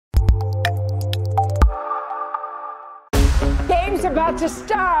movie's about to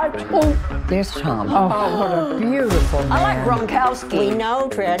start. Oh, There's Tom. oh, what a beautiful man. I like Gronkowski. We know,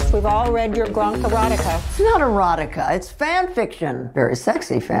 Trish. We've all read your Gronk erotica. It's not erotica. It's fan fiction. Very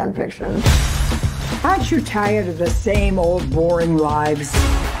sexy fan fiction. Aren't you tired of the same old boring lives?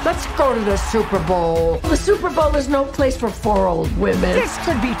 Let's go to the Super Bowl. The Super Bowl is no place for 4 old women. This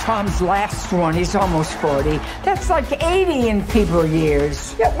could be Tom's last one. He's almost 40. That's like 80 in people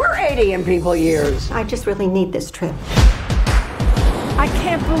years. Yeah, we're 80 in people years. I just really need this trip. I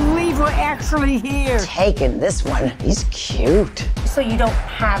can't believe we're actually here. Taking this one. He's cute. So you don't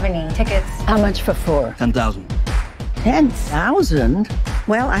have any tickets? How much for 4? 10,000. 10,000?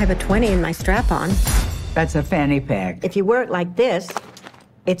 Well, I have a 20 in my strap-on. That's a fanny pack. If you wear it like this,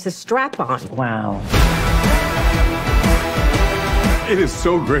 it's a strap-on. Wow. It is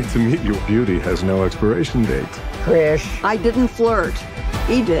so great to meet you. Beauty has no expiration date. Trish, I didn't flirt.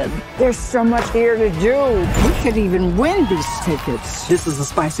 He did. There's so much here to do. We could even win these tickets. This is a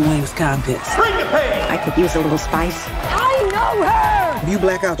spicy wings contest. I could use a little spice. I know her! If you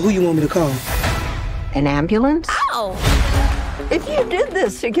black out, who you want me to call? An ambulance? If you did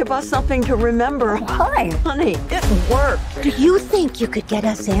this to give us something to remember, why, honey? It worked. Do you think you could get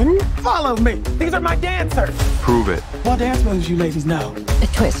us in? Follow me. These are my dancers. Prove it. What dance moves you ladies know? A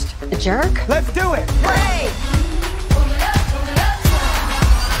twist. A jerk? Let's do it.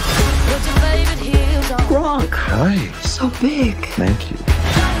 Gronk. Hi. So big. Thank you.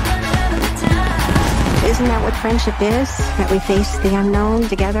 Isn't that what friendship is? That we face the unknown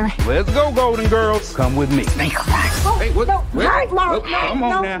together? Let's go, Golden Girls. Come with me. Make a right. Hey, what? No, Wait. no, no, Oh, come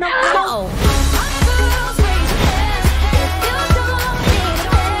on now. no.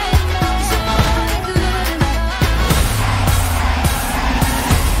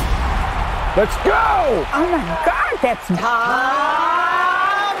 Let's go. Oh my God, that's Tom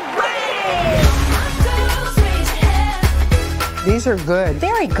Brady! These are good.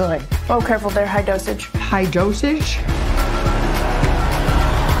 Very good. Oh, careful, they're high dosage. High dosage?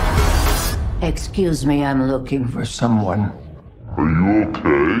 Excuse me, I'm looking for someone. Are you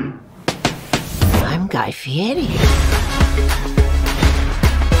okay? I'm Guy Fieri.